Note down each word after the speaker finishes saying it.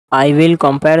I will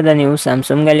compare the new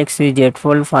Samsung Galaxy Z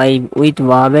Fold 5 with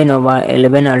Huawei Nova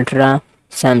 11 Ultra.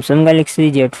 Samsung Galaxy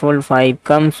Z Fold 5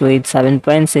 comes with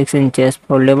 7.6 inches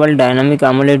foldable dynamic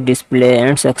AMOLED display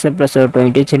and success ratio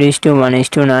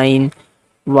 23:1:9.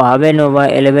 Huawei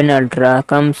Nova 11 Ultra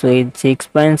comes with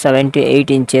 6.78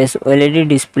 inches OLED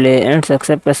display and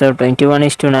success ratio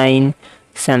 21:9.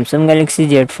 Samsung Galaxy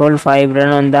Z Fold 5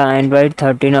 run on the Android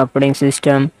 13 operating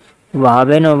system.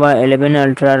 Huawei Nova 11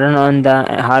 Ultra run on the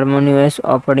HarmonyOS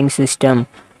operating system.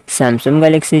 Samsung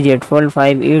Galaxy Z Fold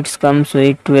 5 it comes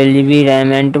with 12GB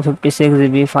RAM and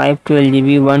 256GB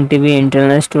 512GB 1TB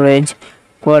internal storage.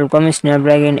 Qualcomm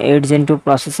Snapdragon 8 Gen 2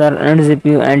 processor and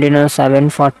CPU Adreno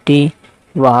 740.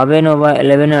 Huawei Nova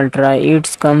 11 Ultra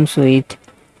it comes with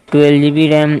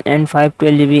 12GB RAM and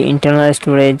 512GB internal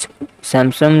storage.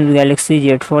 Samsung Galaxy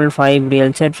Z Fold 5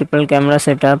 real set triple camera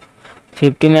setup,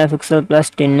 50 megapixel plus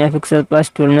 10 megapixel plus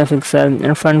 12 megapixel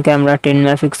and front camera 10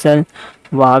 megapixel.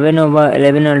 Huawei Nova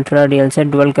 11 Ultra real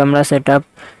set dual camera setup,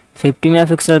 50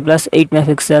 megapixel plus 8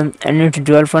 megapixel and its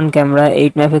dual front camera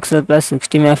 8 megapixel plus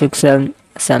 60 megapixel.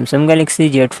 Samsung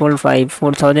Galaxy Z Fold 5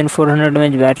 4400 mAh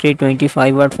battery,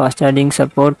 25 watt fast charging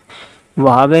support.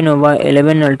 Huawei Nova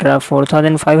 11 Ultra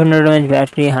 4500 mAh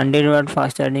battery, 100 watt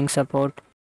fast charging support.